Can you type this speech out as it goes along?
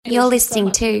You're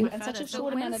listening to and such a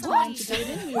short amount of time to do it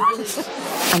in. We were really a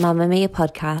Mamamia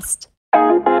podcast.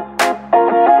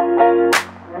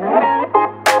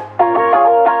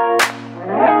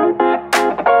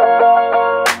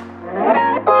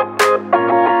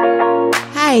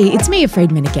 Hey, it's Mia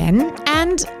Friedman again,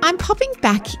 and I'm popping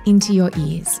back into your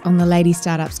ears on the Lady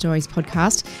Startup Stories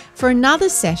podcast for another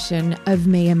session of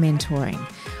Mia mentoring.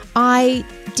 I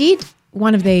did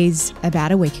one of these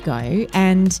about a week ago,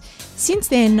 and since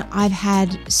then I've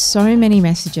had so many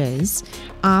messages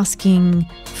asking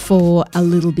for a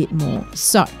little bit more.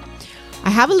 So I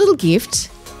have a little gift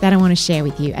that I want to share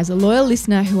with you as a loyal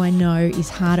listener who I know is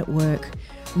hard at work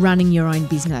running your own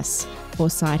business or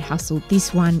side hustle.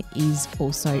 This one is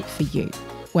also for you.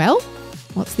 Well,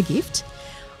 what's the gift?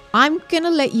 I'm going to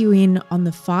let you in on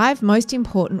the 5 most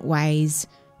important ways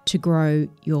to grow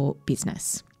your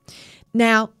business.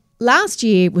 Now, last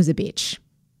year was a bitch.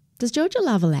 Does Georgia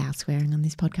Love allow swearing on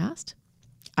this podcast?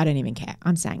 I don't even care.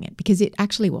 I'm saying it because it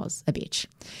actually was a bitch.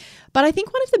 But I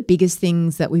think one of the biggest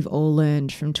things that we've all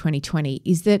learned from 2020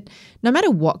 is that no matter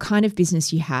what kind of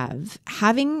business you have,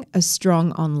 having a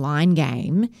strong online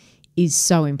game is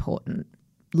so important,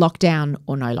 lockdown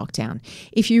or no lockdown.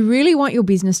 If you really want your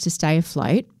business to stay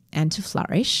afloat and to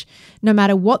flourish, no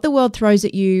matter what the world throws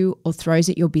at you or throws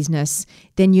at your business,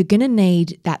 then you're going to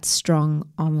need that strong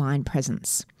online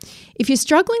presence. If you're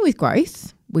struggling with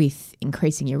growth, with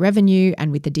increasing your revenue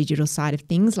and with the digital side of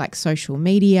things like social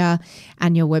media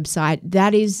and your website,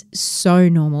 that is so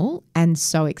normal and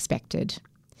so expected.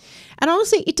 And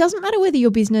honestly, it doesn't matter whether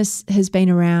your business has been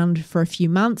around for a few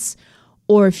months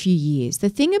or a few years. The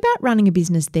thing about running a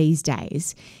business these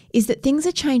days is that things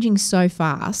are changing so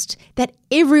fast that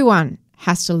everyone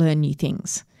has to learn new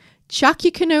things. Chuck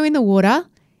your canoe in the water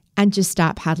and just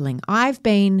start paddling. I've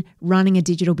been running a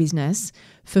digital business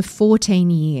for 14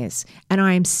 years and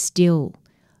I am still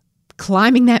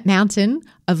climbing that mountain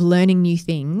of learning new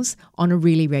things on a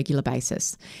really regular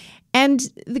basis. And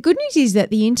the good news is that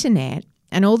the internet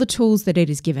and all the tools that it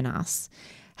has given us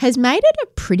has made it a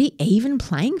pretty even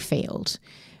playing field,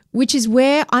 which is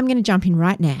where I'm going to jump in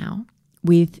right now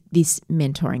with this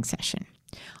mentoring session.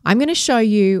 I'm going to show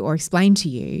you or explain to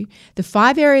you the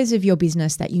 5 areas of your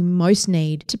business that you most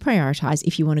need to prioritize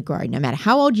if you want to grow, no matter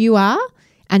how old you are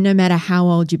and no matter how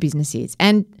old your business is.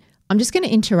 And I'm just going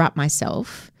to interrupt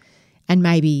myself and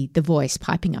maybe the voice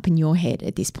piping up in your head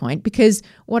at this point, because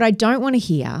what I don't want to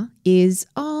hear is,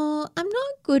 oh, I'm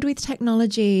not good with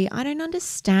technology. I don't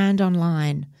understand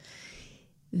online.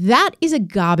 That is a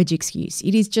garbage excuse.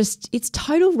 It's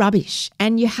total rubbish,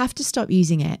 and you have to stop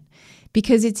using it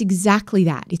because it's exactly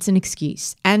that. It's an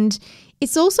excuse. And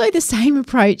it's also the same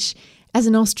approach as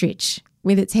an ostrich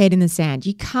with its head in the sand.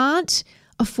 You can't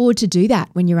afford to do that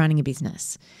when you're running a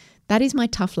business. That is my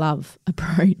tough love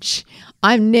approach.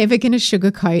 I'm never going to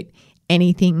sugarcoat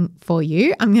anything for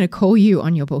you. I'm going to call you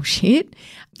on your bullshit,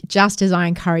 just as I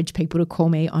encourage people to call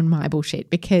me on my bullshit,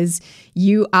 because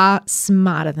you are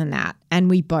smarter than that and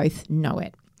we both know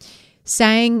it.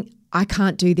 Saying, I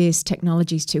can't do this,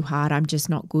 technology's too hard, I'm just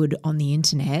not good on the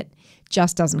internet,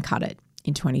 just doesn't cut it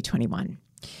in 2021.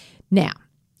 Now,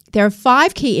 there are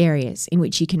 5 key areas in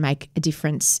which you can make a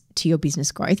difference to your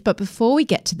business growth, but before we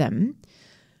get to them,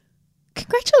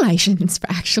 congratulations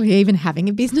for actually even having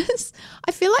a business.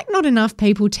 I feel like not enough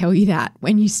people tell you that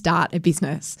when you start a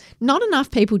business. Not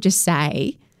enough people just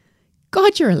say,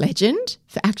 God, you're a legend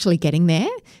for actually getting there,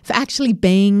 for actually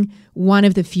being one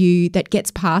of the few that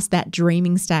gets past that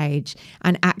dreaming stage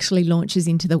and actually launches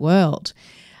into the world.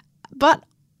 But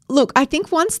look, I think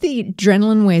once the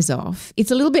adrenaline wears off,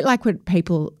 it's a little bit like when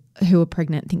people who are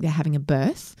pregnant think they're having a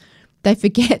birth. They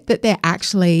forget that they're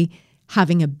actually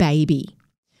having a baby.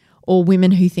 Or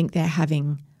women who think they're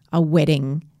having a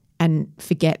wedding and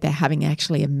forget they're having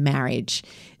actually a marriage.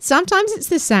 Sometimes it's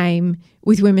the same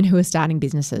with women who are starting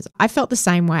businesses. I felt the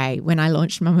same way when I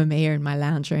launched Mamamia in my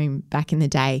lounge room back in the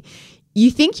day.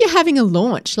 You think you're having a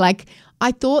launch. Like,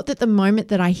 I thought that the moment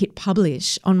that I hit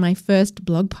publish on my first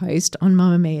blog post on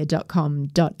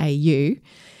mamamia.com.au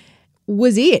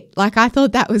was it. Like, I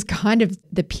thought that was kind of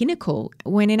the pinnacle,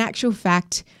 when in actual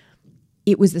fact,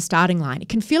 it was the starting line. It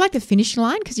can feel like the finish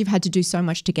line because you've had to do so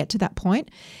much to get to that point.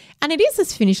 And it is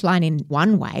this finish line in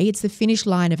one way. It's the finish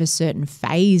line of a certain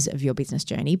phase of your business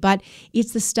journey, but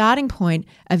it's the starting point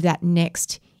of that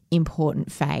next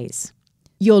important phase.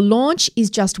 Your launch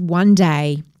is just one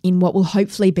day in what will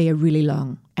hopefully be a really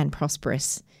long and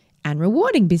prosperous and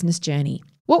rewarding business journey.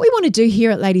 What we want to do here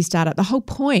at Lady Startup, the whole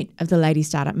point of the Lady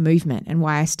Startup movement and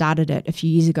why I started it a few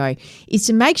years ago, is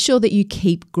to make sure that you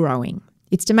keep growing.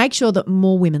 It's to make sure that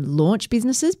more women launch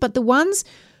businesses, but the ones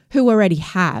who already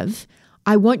have,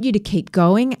 I want you to keep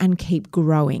going and keep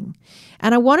growing.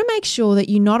 And I want to make sure that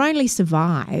you not only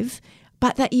survive,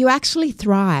 but that you actually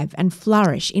thrive and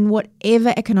flourish in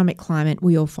whatever economic climate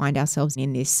we all find ourselves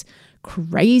in this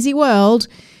crazy world,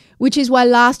 which is why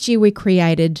last year we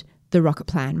created the Rocket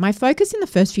Plan. My focus in the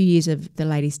first few years of the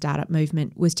Lady Startup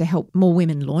movement was to help more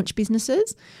women launch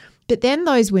businesses. But then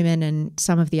those women and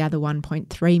some of the other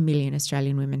 1.3 million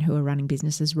Australian women who are running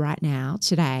businesses right now,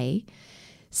 today,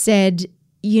 said,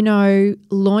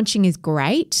 launching is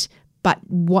great, but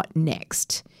what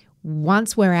next?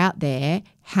 Once we're out there,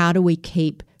 how do we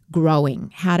keep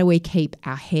growing? How do we keep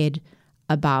our head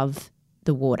above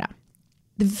the water?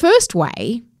 The first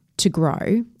way to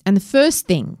grow, and the first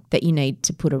thing that you need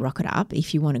to put a rocket up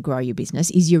if you want to grow your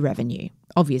business, is your revenue,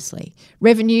 obviously.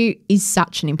 Revenue is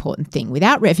such an important thing.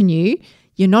 Without revenue,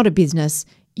 you're not a business.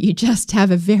 You just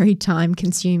have a very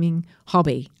time-consuming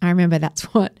hobby. I remember that's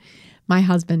what my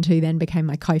husband, who then became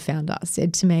my co-founder,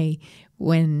 said to me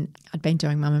when I'd been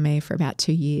doing Mamamia for about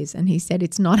 2 years. And he said,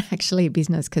 it's not actually a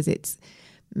business because it's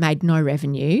made no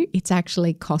revenue. It's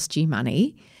actually cost you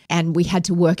money. And we had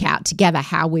to work out together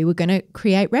how we were going to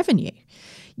create revenue.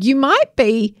 You might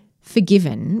be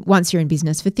forgiven once you're in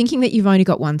business for thinking that you've only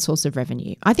got one source of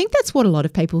revenue. I think that's what a lot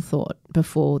of people thought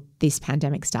before this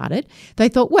pandemic started. They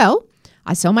thought, well,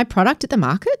 I sell my product at the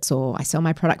markets, or I sell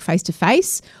my product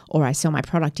face-to-face, or I sell my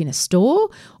product in a store,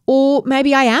 or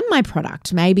maybe I am my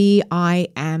product. Maybe I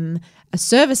am a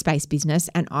service-based business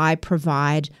and I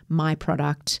provide my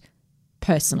product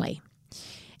personally.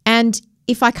 And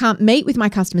if I can't meet with my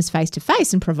customers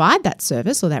face-to-face and provide that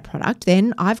service or that product,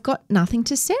 then I've got nothing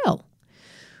to sell.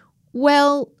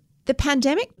 Well, the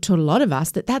pandemic taught a lot of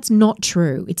us that that's not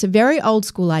true. It's a very old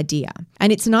school idea.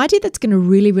 And it's an idea that's going to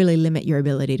really, really limit your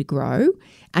ability to grow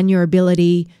and your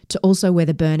ability to also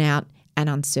weather burnout and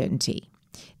uncertainty.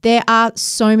 There are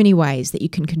so many ways that you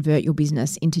can convert your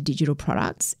business into digital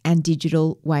products and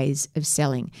digital ways of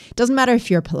selling. It doesn't matter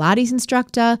if you're a Pilates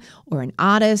instructor or an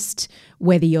artist,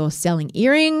 whether you're selling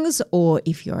earrings or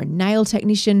if you're a nail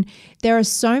technician. There are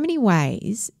so many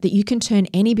ways that you can turn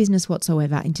any business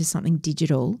whatsoever into something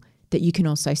digital that you can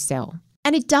also sell.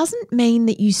 And it doesn't mean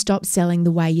that you stop selling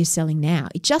the way you're selling now.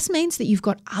 It just means that you've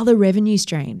got other revenue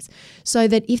streams so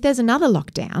that if there's another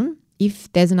lockdown,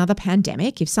 if there's another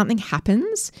pandemic, if something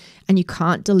happens and you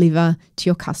can't deliver to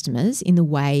your customers in the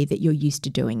way that you're used to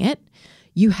doing it,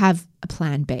 you have a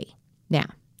plan B. Now,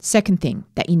 second thing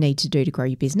that you need to do to grow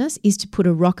your business is to put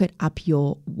a rocket up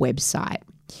your website.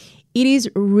 It is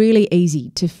really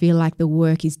easy to feel like the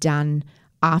work is done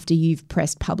after you've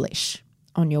pressed publish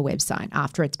on your website,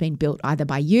 after it's been built either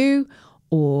by you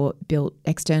or built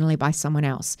externally by someone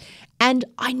else. And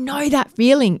I know that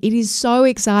feeling. It is so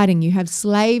exciting. You have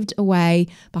slaved away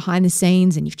behind the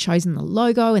scenes and you've chosen the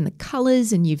logo and the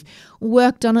colors and you've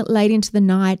worked on it late into the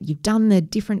night. You've done the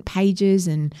different pages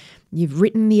and you've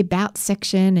written the about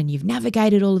section and you've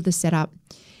navigated all of the setup.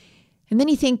 And then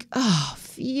you think, oh,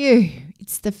 phew,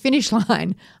 it's the finish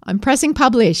line. I'm pressing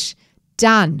publish.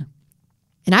 Done.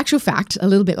 In actual fact, a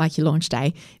little bit like your launch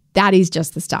day, that is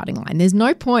just the starting line. There's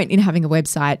no point in having a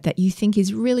website that you think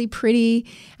is really pretty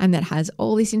and that has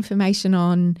all this information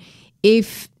on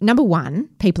if, number one,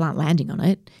 people aren't landing on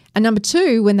it, and number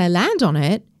two, when they land on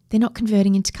it, they're not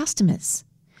converting into customers.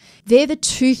 They're the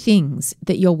two things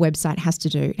that your website has to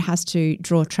do. It has to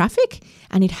draw traffic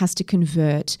and it has to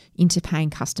convert into paying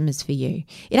customers for you.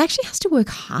 It actually has to work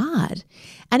hard.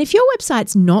 And if your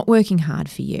website's not working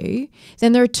hard for you,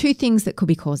 then there are two things that could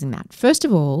be causing that. First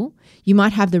of all, you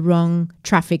might have the wrong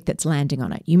traffic that's landing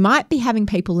on it. You might be having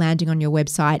people landing on your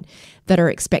website that are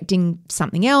expecting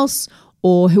something else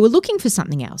or who are looking for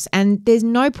something else. And there's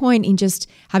no point in just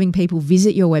having people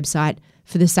visit your website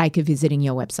for the sake of visiting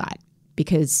your website,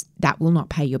 because that will not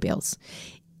pay your bills.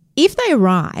 If they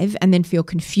arrive and then feel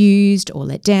confused or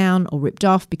let down or ripped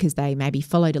off because they maybe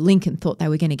followed a link and thought they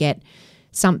were going to get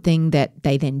something that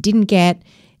they then didn't get,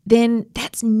 then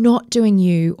that's not doing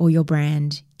you or your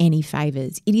brand any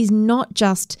favors. It is not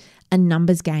just a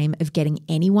numbers game of getting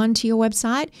anyone to your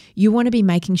website. You want to be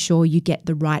making sure you get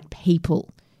the right people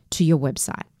to your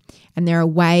website. And there are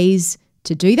ways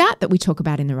to do that we talk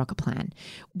about in the Rocket Plan.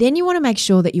 Then you want to make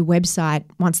sure that your website,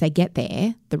 once they get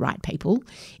there, the right people,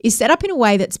 is set up in a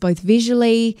way that's both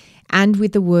visually and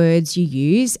with the words you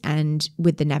use and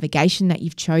with the navigation that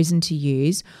you've chosen to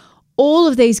use. All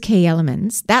of these key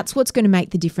elements, that's what's going to make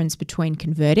the difference between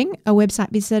converting a website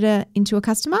visitor into a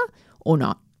customer or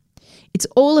not. It's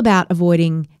all about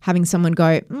avoiding having someone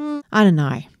go, I don't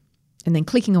know, and then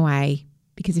clicking away,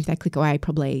 because if they click away,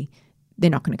 probably they're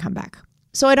not going to come back.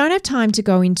 So I don't have time to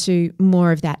go into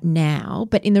more of that now,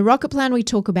 but in the Rocket Plan, we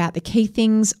talk about the key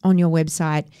things on your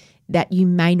website that you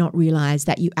may not realize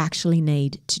that you actually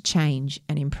need to change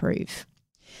and improve.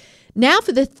 Now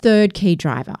for the third key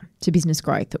driver to business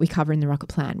growth that we cover in the Rocket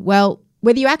Plan. Well,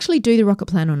 whether you actually do the Rocket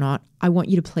Plan or not, I want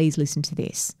you to please listen to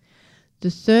this. The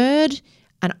third,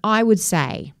 and I would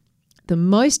say the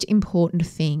most important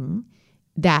thing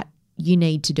that you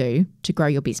need to do to grow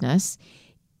your business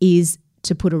is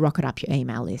to put a rocket up your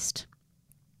email list.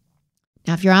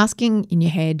 Now, if you're asking in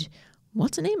your head,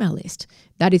 what's an email list?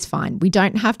 That is fine. We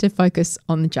don't have to focus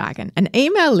on the jargon. An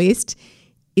email list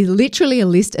is literally a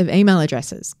list of email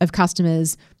addresses of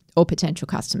customers or potential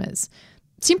customers.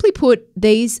 Simply put,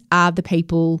 these are the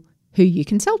people who you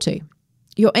can sell to.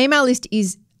 Your email list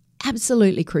is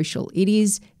absolutely crucial. It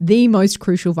is the most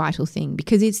crucial, vital thing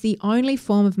because it's the only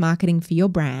form of marketing for your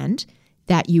brand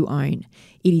that you own.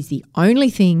 It is the only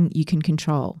thing you can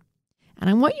control. And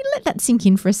I want you to let that sink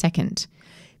in for a second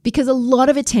because a lot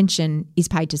of attention is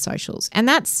paid to socials. And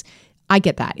I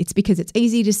get that. It's because it's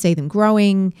easy to see them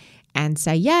growing and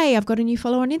say, yay, I've got a new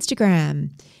follower on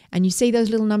Instagram. And you see those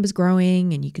little numbers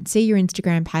growing and you can see your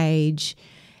Instagram page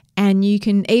and you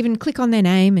can even click on their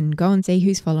name and go and see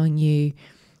who's following you.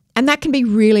 And that can be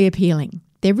really appealing.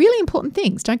 They're really important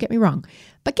things, don't get me wrong.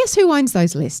 But guess who owns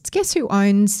those lists? Guess who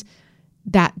owns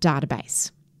that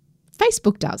database?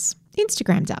 Facebook does.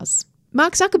 Instagram does.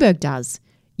 Mark Zuckerberg does.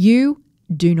 You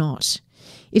do not.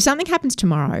 If something happens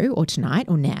tomorrow or tonight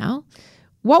or now,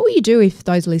 what will you do if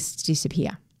those lists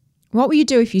disappear? What will you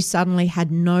do if you suddenly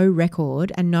had no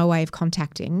record and no way of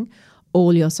contacting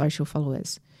all your social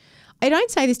followers? I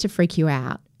don't say this to freak you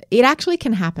out. It actually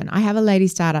can happen. I have a lady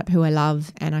startup who I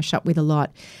love and I shop with a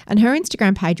lot, and her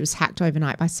Instagram page was hacked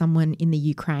overnight by someone in the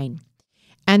Ukraine.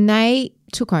 And they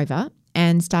took over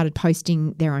and started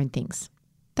posting their own things.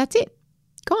 That's it.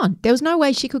 Gone. There was no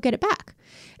way she could get it back.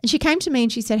 And she came to me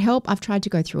and she said, help, I've tried to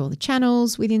go through all the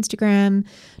channels with Instagram.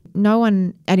 No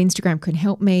one at Instagram can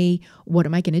help me. What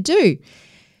am I going to do?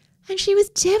 And she was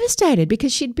devastated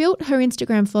because she'd built her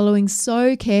Instagram following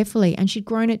so carefully and she'd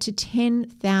grown it to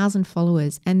 10,000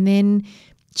 followers. And then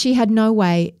she had no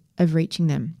way of reaching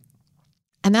them.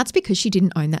 And that's because she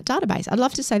didn't own that database. I'd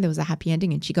love to say there was a happy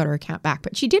ending and she got her account back,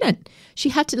 but she didn't. She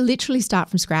had to literally start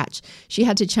from scratch. She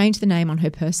had to change the name on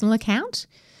her personal account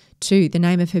to the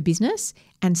name of her business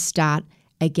and start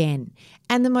again.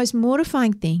 And the most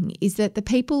mortifying thing is that the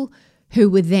people who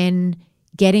were then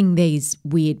getting these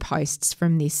weird posts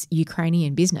from this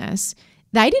Ukrainian business,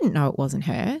 they didn't know it wasn't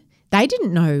her. They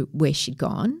didn't know where she'd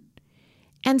gone.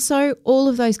 And so all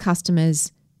of those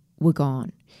customers were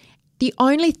gone. The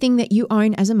only thing that you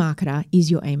own as a marketer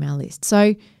is your email list.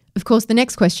 So, of course, the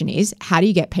next question is, how do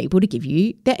you get people to give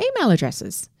you their email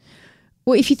addresses?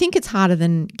 Well, if you think it's harder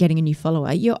than getting a new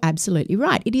follower, you're absolutely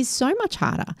right. It is so much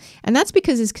harder. And that's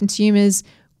because as consumers,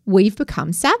 we've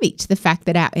become savvy to the fact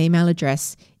that our email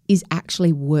address is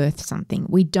actually worth something.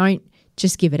 We don't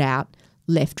just give it out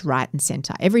left, right, and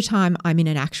center. Every time I'm in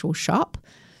an actual shop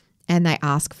and they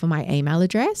ask for my email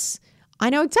address, I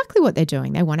know exactly what they're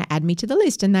doing. They want to add me to the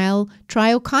list and they'll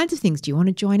try all kinds of things. Do you want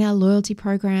to join our loyalty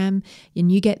program?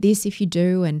 And you get this if you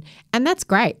do. And that's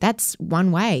great. That's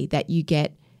one way that you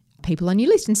get people on your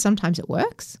list. And sometimes it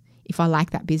works. If I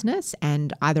like that business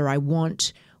and either I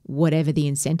want whatever the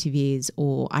incentive is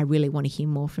or I really want to hear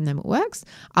more from them, it works.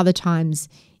 Other times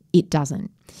it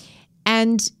doesn't.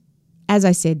 And as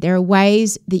I said, there are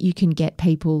ways that you can get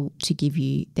people to give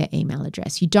you their email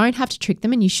address. You don't have to trick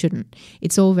them and you shouldn't.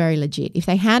 It's all very legit. If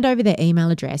they hand over their email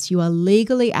address, you are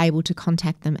legally able to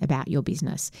contact them about your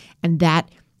business. And that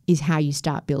is how you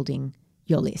start building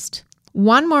your list.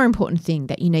 One more important thing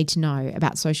that you need to know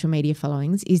about social media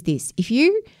followings is this. If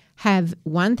you have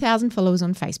 1,000 followers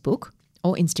on Facebook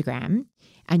or Instagram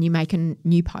and you make a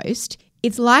new post,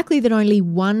 it's likely that only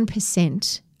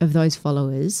 1% of those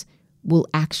followers will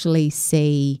actually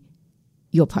see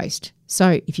your post.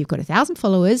 So if you've got 1,000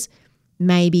 followers,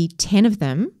 maybe 10 of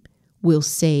them will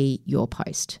see your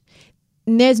post.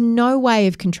 And there's no way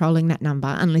of controlling that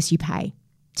number unless you pay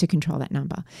to control that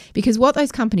number. Because what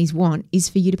those companies want is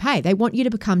for you to pay. They want you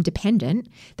to become dependent.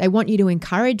 They want you to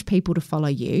encourage people to follow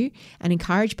you and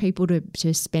encourage people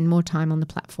to spend more time on the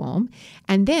platform.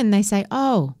 And then they say,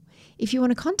 oh, if you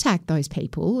want to contact those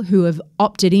people who have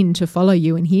opted in to follow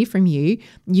you and hear from you,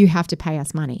 you have to pay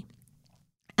us money.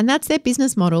 And that's their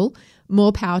business model.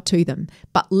 More power to them,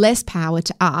 but less power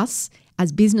to us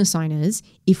as business owners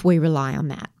if we rely on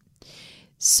that.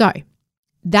 So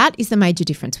that is the major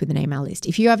difference with an email list.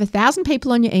 If you have 1,000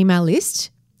 people on your email list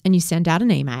and you send out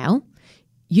an email,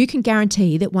 you can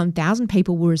guarantee that 1,000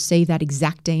 people will receive that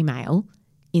exact email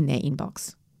in their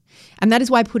inbox. And that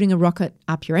is why putting a rocket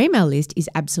up your email list is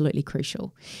absolutely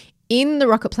crucial. In the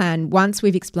Rocket Plan, once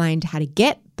we've explained how to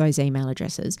get those email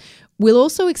addresses, we'll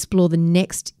also explore the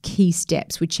next key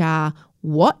steps, which are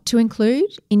what to include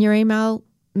in your email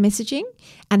messaging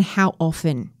and how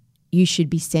often you should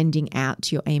be sending out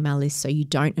to your email list so you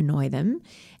don't annoy them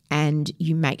and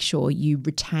you make sure you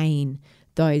retain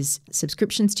those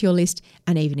subscriptions to your list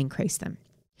and even increase them.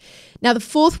 Now, the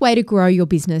fourth way to grow your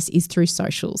business is through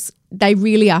socials. They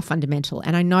really are fundamental.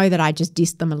 And I know that I just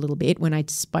dissed them a little bit when I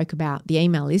spoke about the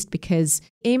email list, because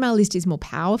email list is more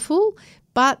powerful,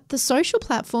 but the social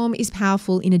platform is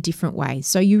powerful in a different way.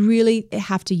 So you really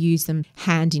have to use them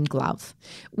hand in glove.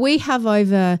 We have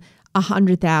over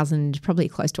 100,000, probably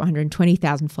close to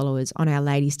 120,000 followers on our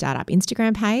Lady Startup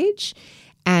Instagram page.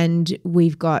 And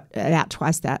we've got about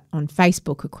twice that on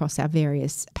Facebook across our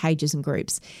various pages and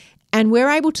groups. And we're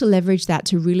able to leverage that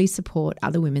to really support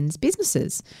other women's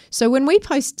businesses. So when we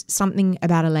post something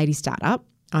about a lady startup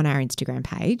on our Instagram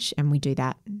page, and we do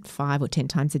that 5 or 10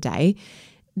 times a day,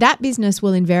 that business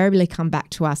will invariably come back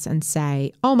to us and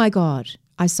say, oh my God,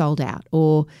 I sold out,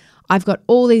 or I've got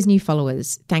all these new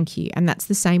followers, thank you. And that's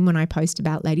the same when I post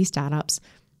about lady startups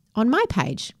on my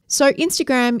page. So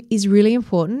Instagram is really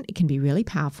important. It can be really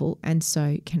powerful, and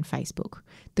so can Facebook.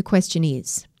 The question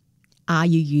is, are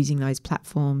you using those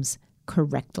platforms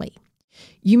correctly?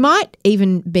 You might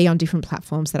even be on different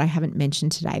platforms that I haven't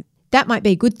mentioned today. That might be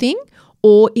a good thing,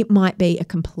 or it might be a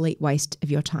complete waste of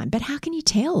your time. But how can you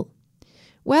tell?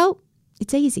 Well,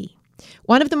 it's easy.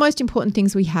 One of the most important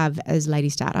things we have as lady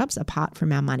startups, apart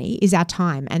from our money, is our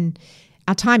time. And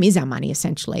our time is our money,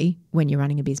 essentially, when you're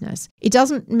running a business. It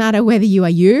doesn't matter whether you are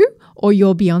you or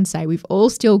you're Beyonce. We've all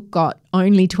still got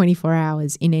only 24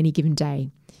 hours in any given day.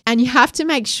 And you have to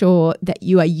make sure that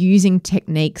you are using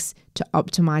techniques to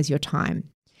optimize your time.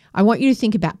 I want you to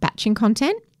think about batching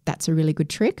content. That's a really good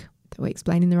trick that we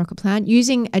explain in the Rocket Plan.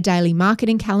 Using a daily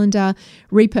marketing calendar,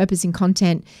 repurposing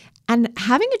content, and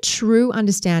having a true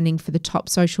understanding for the top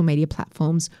social media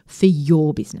platforms for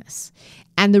your business.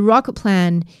 And the Rocket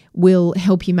Plan will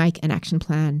help you make an action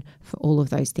plan for all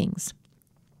of those things.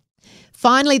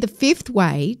 Finally, the fifth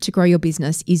way to grow your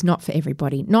business is not for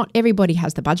everybody. Not everybody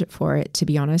has the budget for it, to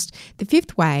be honest. The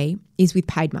fifth way is with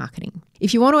paid marketing.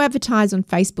 If you want to advertise on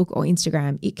Facebook or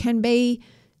Instagram, it can be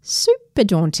super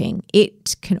daunting.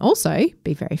 It can also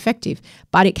be very effective,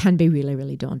 but it can be really,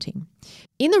 really daunting.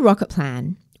 In the Rocket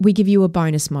Plan, we give you a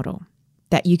bonus model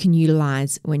that you can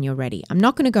utilize when you're ready. I'm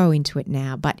not going to go into it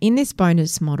now, but in this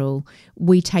bonus model,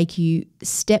 we take you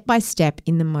step by step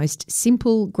in the most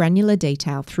simple, granular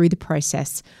detail through the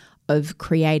process of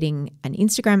creating an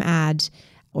Instagram ad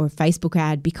or a Facebook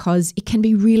ad, because it can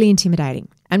be really intimidating.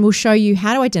 And we'll show you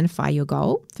how to identify your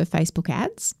goal for Facebook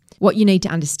ads, what you need to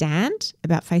understand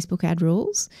about Facebook ad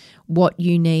rules, what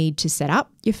you need to set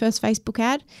up your first Facebook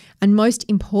ad, and most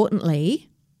importantly,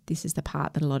 this is the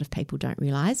part that a lot of people don't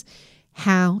realize,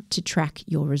 how to track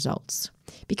your results.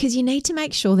 Because you need to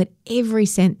make sure that every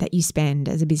cent that you spend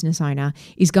as a business owner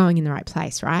is going in the right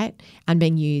place, right? And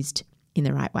being used in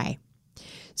the right way.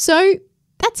 So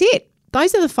that's it.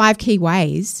 Those are the 5 key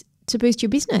ways to boost your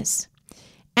business.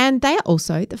 And they are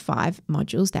also the 5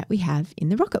 modules that we have in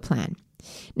the Rocket Plan.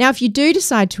 Now, if you do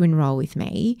decide to enroll with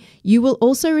me, you will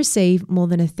also receive more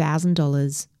than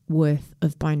 $1,000 worth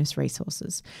of bonus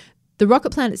resources. The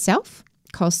Rocket Plan itself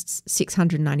costs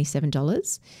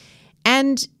 $697.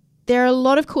 And there are a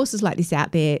lot of courses like this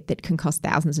out there that can cost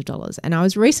thousands of dollars. And I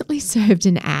was recently served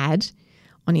an ad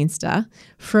on Insta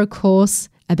for a course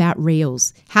about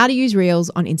Reels, how to use Reels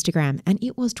on Instagram. And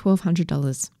it was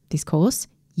 $1,200, this course,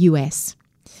 US.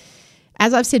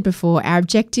 As I've said before, our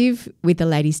objective with the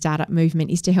Lady Startup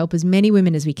movement is to help as many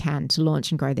women as we can to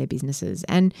launch and grow their businesses.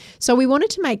 And so we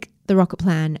wanted to make the Rocket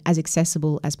Plan as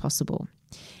accessible as possible.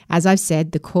 As I've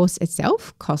said, the course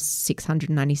itself costs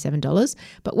 $697,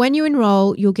 but when you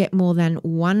enroll, you'll get more than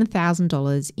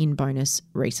 $1,000 in bonus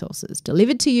resources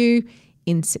delivered to you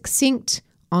in succinct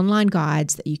online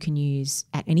guides that you can use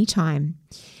at any time.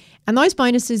 And those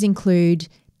bonuses include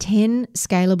 10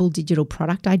 scalable digital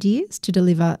product ideas to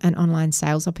deliver an online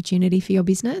sales opportunity for your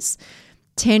business,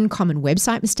 10 common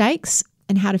website mistakes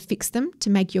and how to fix them to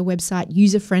make your website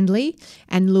user-friendly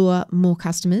and lure more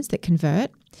customers that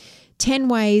convert, 10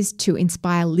 ways to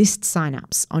inspire list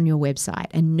signups on your website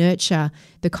and nurture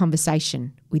the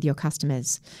conversation with your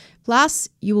customers. Plus,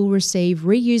 you will receive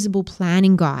reusable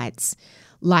planning guides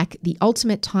like the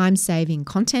ultimate time-saving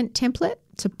content template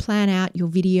to plan out your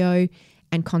video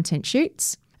and content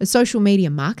shoots, a social media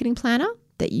marketing planner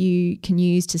that you can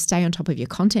use to stay on top of your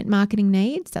content marketing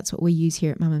needs. That's what we use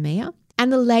here at Mamamia.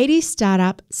 And the Lady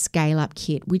Startup Scale Up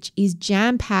Kit, which is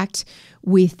jam-packed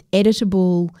with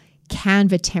editable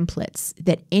Canva templates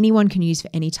that anyone can use for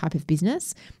any type of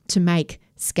business to make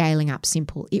scaling up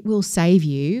simple. It will save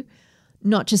you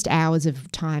not just hours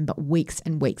of time, but weeks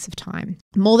and weeks of time.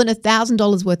 More than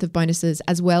 $1,000 worth of bonuses,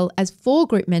 as well as 4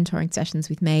 group mentoring sessions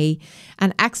with me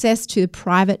and access to the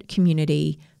private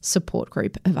community support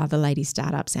group of other lady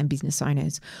startups and business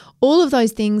owners. All of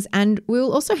those things, and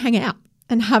we'll also hang out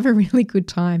and have a really good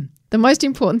time. The most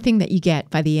important thing that you get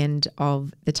by the end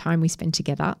of the time we spend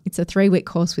together, it's a 3-week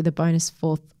course with a bonus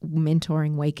 4th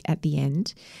mentoring week at the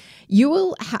end. You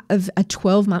will have a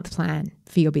 12-month plan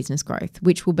for your business growth,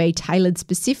 which will be tailored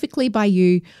specifically by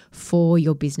you for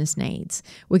your business needs.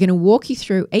 We're going to walk you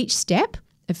through each step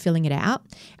of filling it out,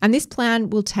 and this plan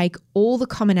will take all the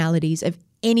commonalities of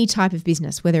any type of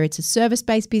business, whether it's a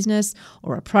service-based business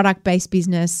or a product-based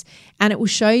business, and it will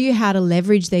show you how to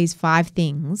leverage these 5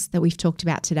 things that we've talked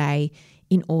about today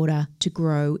in order to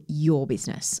grow your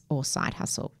business or side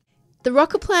hustle. The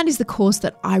Rocket Plan is the course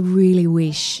that I really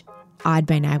wish I'd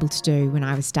been able to do when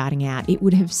I was starting out. It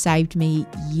would have saved me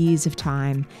years of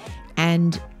time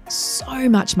and so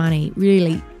much money,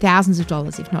 really thousands of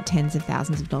dollars, if not tens of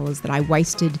thousands of dollars that I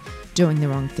wasted doing the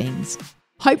wrong things.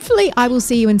 Hopefully I will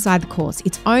see you inside the course.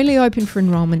 It's only open for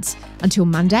enrollments until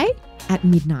Monday at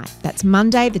midnight. That's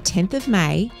Monday, the 10th of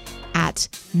May at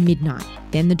midnight.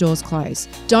 Then the doors close.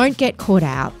 Don't get caught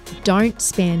out. Don't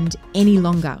spend any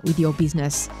longer with your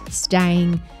business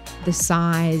staying the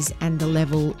size and the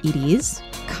level it is.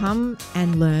 Come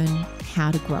and learn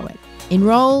how to grow it.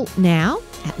 Enroll now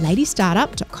at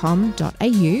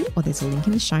ladystartup.com.au, or there's a link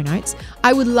in the show notes.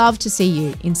 I would love to see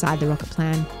you inside the Rocket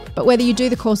Plan. But whether you do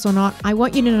the course or not, I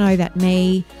want you to know that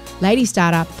me, Lady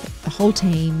Startup, the whole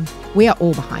team, we are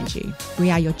all behind you. We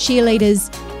are your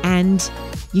cheerleaders, and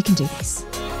you can do this.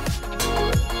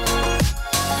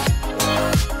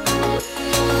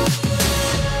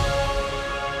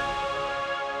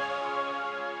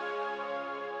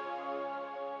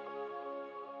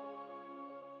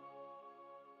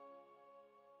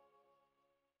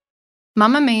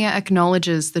 Mamamia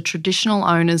acknowledges the traditional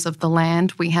owners of the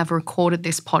land we have recorded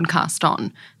this podcast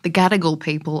on, the Gadigal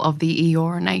people of the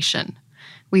Eora Nation.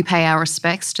 We pay our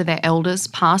respects to their elders,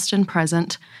 past and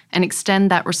present, and extend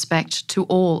that respect to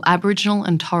all Aboriginal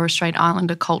and Torres Strait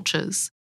Islander cultures.